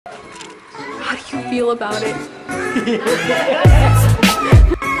feel about it.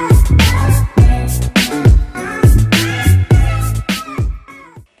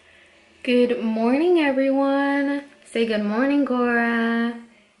 Good morning, everyone. Say good morning, Cora.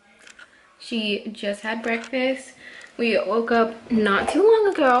 She just had breakfast. We woke up not too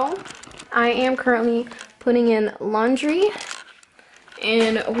long ago. I am currently putting in laundry,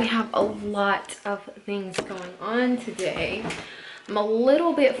 and we have a lot of things going on today. I'm a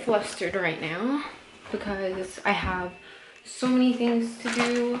little bit flustered right now because I have so many things to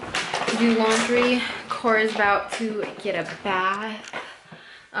do laundry. Cora's about to get a bath.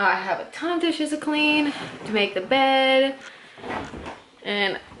 I have a ton of dishes to clean, to make the bed,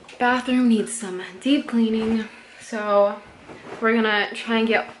 and bathroom needs some deep cleaning. So we're gonna try and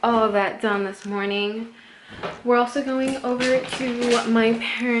get all of that done this morning. We're also going over to my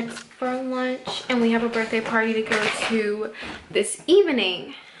parents for lunch, and we have a birthday party to go to this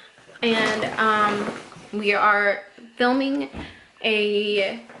evening. And we are filming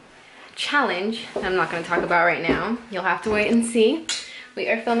a challenge that I'm not gonna talk about right now. You'll have to wait and see. We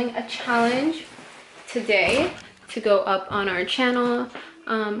are filming a challenge today to go up on our channel.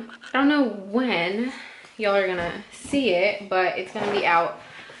 I don't know when y'all are gonna see it, but it's gonna be out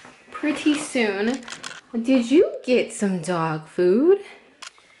pretty soon. Did you get some dog food?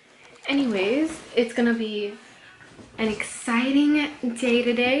 Anyways, it's gonna be an exciting day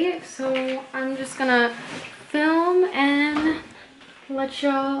today, so I'm just gonna film and let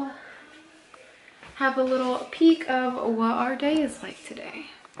y'all have a little peek of what our day is like today.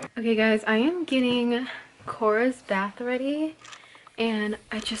 Okay guys, I am getting Cora's bath ready, and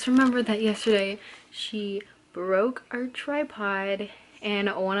I just remembered that yesterday she broke our tripod and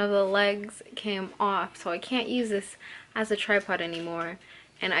one of the legs came off, so I can't use this as a tripod anymore,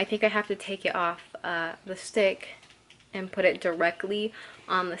 and I think I have to take it off the stick and put it directly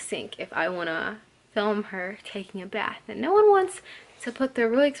on the sink if I want to film her taking a bath. And no one wants to put their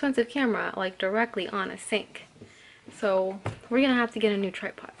really expensive camera like directly on a sink, so we're gonna have to get a new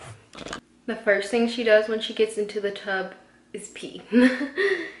tripod. The first thing she does when she gets into the tub is pee.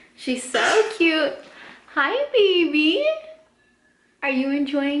 She's so cute. Hi baby, are you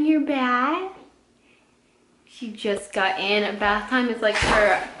enjoying your bath? She just got in. Bath time is like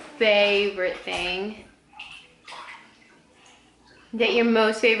her favorite thing. Is that your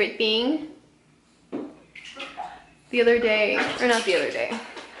most favorite thing? The other day, or not the other day,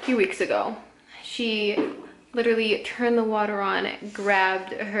 a few weeks ago, she literally turned the water on,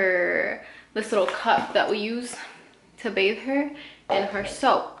 grabbed this little cup that we use to bathe her, and her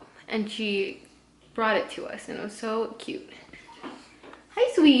soap, and she brought it to us, and it was so cute.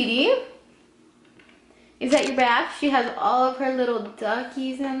 Hi sweetie, is that your bath? She has all of her little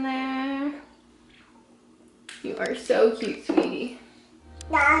duckies in there. You are so cute, sweetie.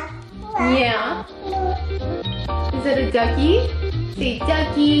 Yeah. Is that a ducky? Say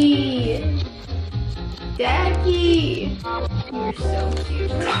ducky! Ducky! You're so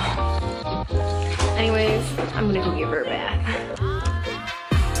cute. Anyways, I'm gonna go give her a bath.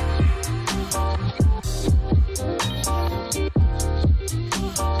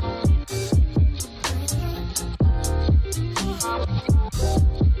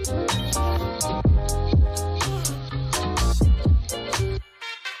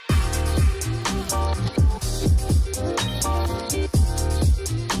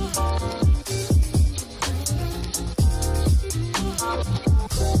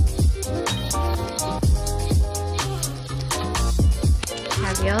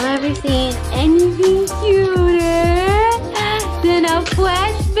 Have y'all ever seen anything cuter than a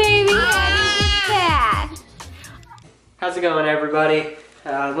flesh baby head in the bath? How's it going, everybody?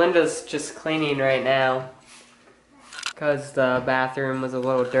 Linda's just cleaning right now because the bathroom was a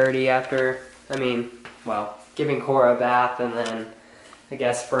little dirty after, giving Cora a bath, and then I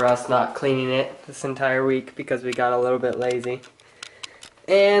guess for us not cleaning it this entire week because we got a little bit lazy.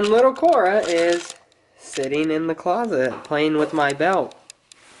 And little Cora is sitting in the closet playing with my belt.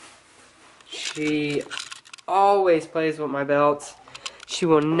 She always plays with my belts. She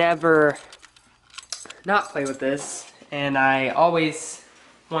will never not play with this, and I always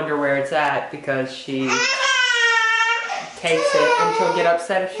wonder where it's at because she takes it and she'll get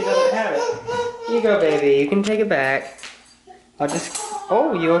upset if she doesn't have it. Here you go, baby. You can take it back.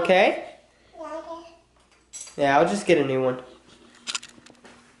 Oh, you okay? Yeah, I'll just get a new one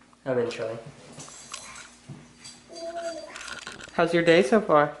eventually. How's your day so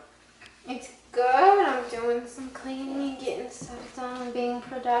far? It's good. I'm doing some cleaning and getting stuff done and being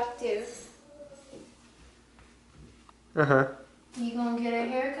productive. Uh-huh. You gonna get a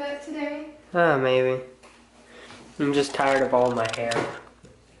haircut today? Maybe. I'm just tired of all my hair.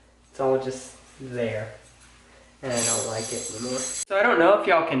 It's all just there. And I don't like it anymore. So I don't know if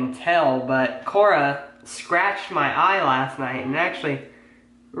y'all can tell, but Cora scratched my eye last night and it actually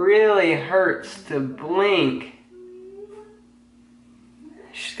really hurts to blink.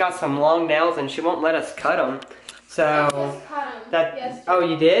 She's got some long nails and she won't let us cut them. So I just cut them yesterday. Oh,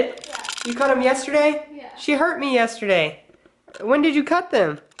 you did? Yeah. You cut them yesterday? Yeah. She hurt me yesterday. When did you cut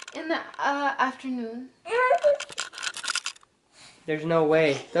them? In the afternoon. There's no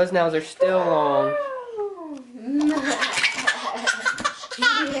way. Those nails are still long.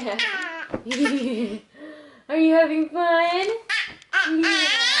 Yeah. Are you having fun? Yeah.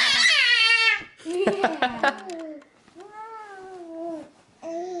 Yeah.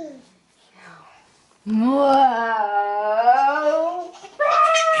 Whoa.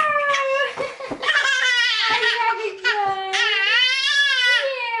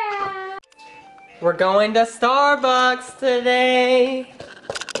 We're going to Starbucks today.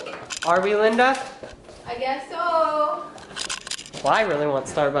 Are we, Linda? I guess so. Well, I really want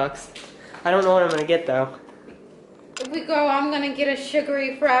Starbucks. I don't know what I'm gonna get though. If we go, I'm gonna get a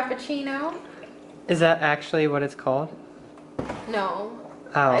sugary frappuccino. Is that actually what it's called? No.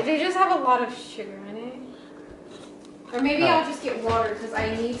 Oh. They just have a lot of sugar in it. Or maybe I'll just get water because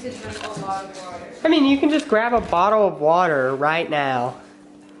I need to drink a lot of water. I mean, you can just grab a bottle of water right now.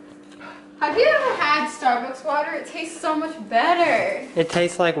 Have you ever had Starbucks water? It tastes so much better. It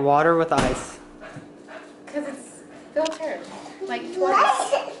tastes like water with ice. Because it's filtered. Like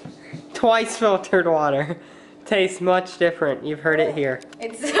twice. Twice filtered water. Tastes much different. You've heard it here.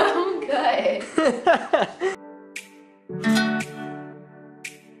 It's so good.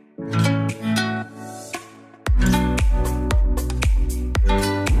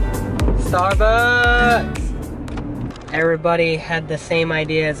 Starbucks! Everybody had the same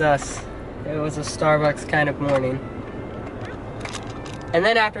idea as us. It was a Starbucks kind of morning. And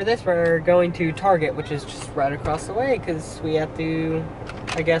then after this, we're going to Target, which is just right across the way, because we have to,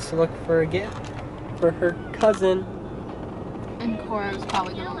 I guess, look for a gift for her cousin. And Cora's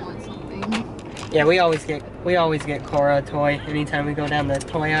probably gonna want something. Yeah, we always get Cora a toy anytime we go down the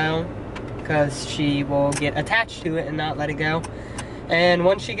toy aisle, because she will get attached to it and not let it go. And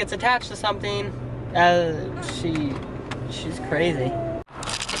once she gets attached to something, she's crazy.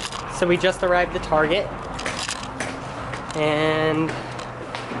 So we just arrived at Target, and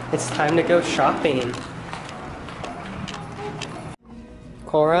it's time to go shopping.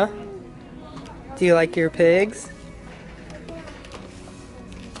 Cora, do you like your pigs?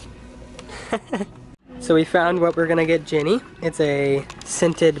 So we found what we're gonna get Jenny. It's a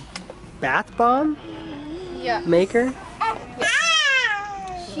scented bath bomb maker.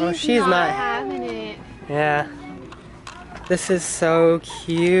 She's not having it. Yeah. This is so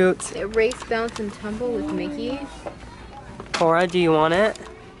cute. It race, bounce, and tumble with Mickey. Cora, do you want it?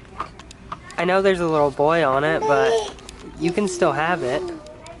 I know there's a little boy on it, but you can still have it.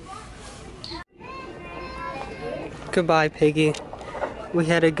 Goodbye, Piggy. We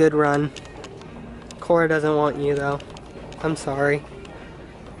had a good run. Cora doesn't want you, though. I'm sorry.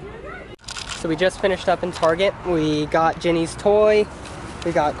 So we just finished up in Target. We got Jenny's toy.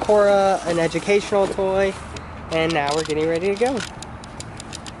 We got Cora an educational toy. And now we're getting ready to go.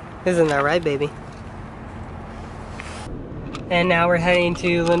 Isn't that right, baby? And now we're heading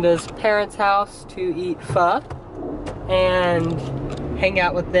to Linda's parents' house to eat pho and hang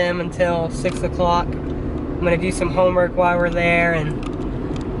out with them until 6 o'clock. I'm gonna do some homework while we're there, and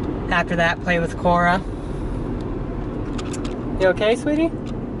after that, play with Cora. You okay, sweetie?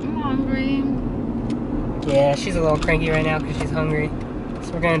 I'm hungry. Yeah, she's a little cranky right now because she's hungry.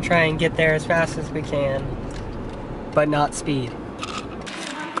 So we're gonna try and get there as fast as we can, but not speed.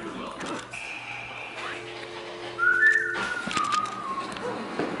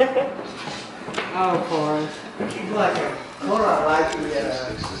 Oh, Cora. Cora likes the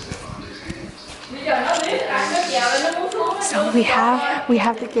So we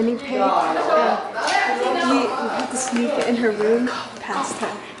have the guinea pig. We have to sneak it in her room past her.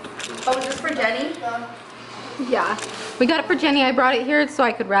 Oh, is this for Jenny? Yeah. We got it for Jenny. I brought it here so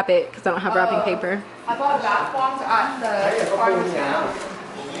I could wrap it because I don't have wrapping paper. I bought bath bombs at the farmer's market.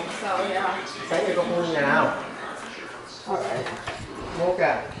 So yeah. Alright.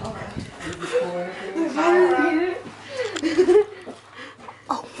 Okay.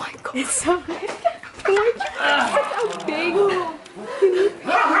 Oh my god. It's so big. Such a big.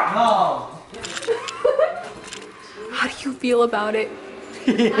 How do you feel about it?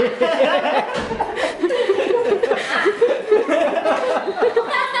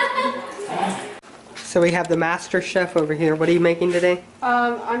 So we have the master chef over here. What are you making today?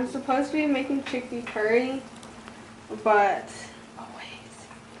 I'm supposed to be making chickpea curry, but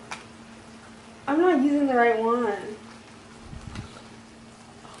I'm not using the right one.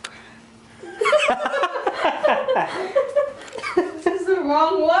 This is the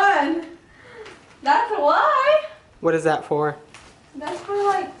wrong one. That's why. What is that for? That's for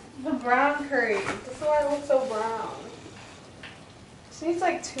like the brown curry. That's why it looks so brown. This needs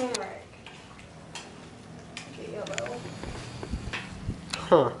like turmeric. Okay, yellow.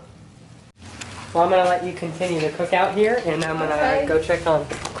 Huh. Well, I'm gonna let you continue to cook out here, and I'm gonna go check on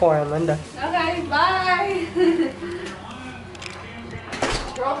Cora and Linda. Okay, bye.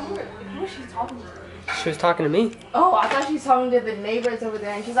 Girl, who is she talking to? She was talking to me. Oh, I thought she was talking to the neighbors over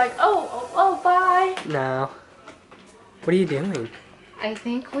there, and she's like, oh, bye. No. What are you doing? I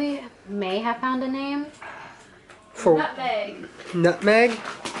think we may have found a name. For Nutmeg. Nutmeg?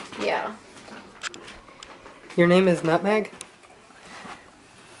 Yeah. Your name is Nutmeg?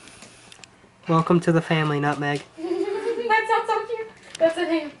 Welcome to the family, Nutmeg. That sounds so cute. That's a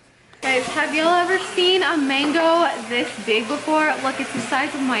name. Guys, have y'all ever seen a mango this big before? Look, it's the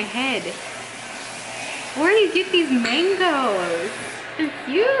size of my head. Where do you get these mangoes? They're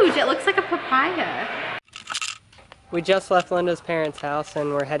huge. It looks like a papaya. We just left Linda's parents' house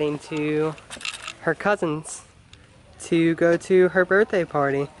and we're heading to her cousin's to go to her birthday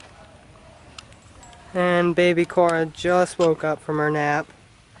party. And baby Cora just woke up from her nap.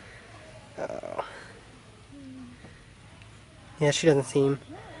 Oh. Yeah, she doesn't seem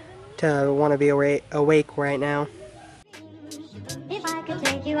to want to be awake right now. If I could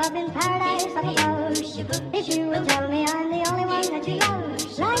take you up in paradise, I suppose. If you would tell me I'm the only one that you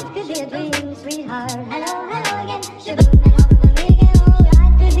love, life could be a dream, sweetheart. Hello, hello again. Shaboom, and hopefully we can hold.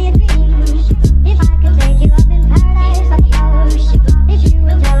 Life could be a dream. If I could take you up in paradise, I suppose. If you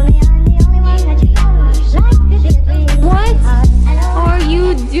would tell me I'm the only one that you love, life could be a dream. What are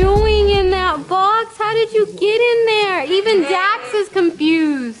you doing in that box? How did you get in there? Even Dax is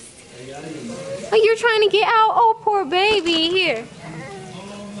confused. Oh, you're trying to get out? Oh, poor baby. Here.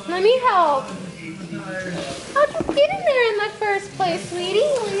 Let me help. How'd you get in there in the first place, sweetie?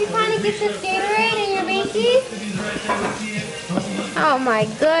 Were you trying to get this Gatorade in your binky? Oh my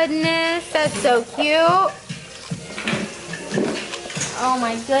goodness. That's so cute. Oh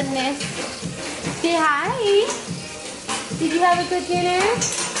my goodness. Say hi. Did you have a good dinner?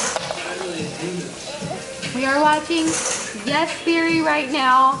 We are watching Yes Theory right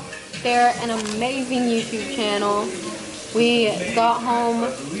now. They're an amazing YouTube channel. We got home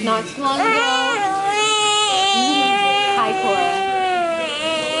not too long ago. Hi, Cora.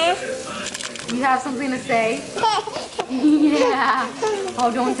 You have something to say? Yeah.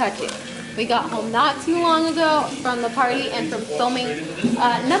 Oh, don't touch it. We got home not too long ago from the party and from filming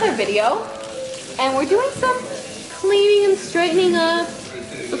another video. And we're doing some cleaning and straightening up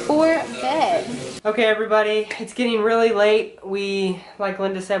before bed. Okay everybody, it's getting really late. Like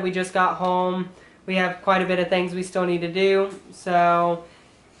Linda said, we just got home. We have quite a bit of things we still need to do. So,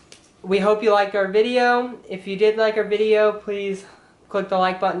 we hope you liked our video. If you did like our video, please click the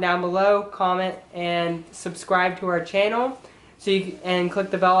like button down below, comment, and subscribe to our channel. And click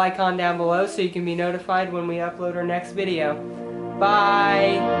the bell icon down below so you can be notified when we upload our next video.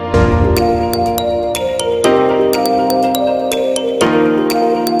 Bye!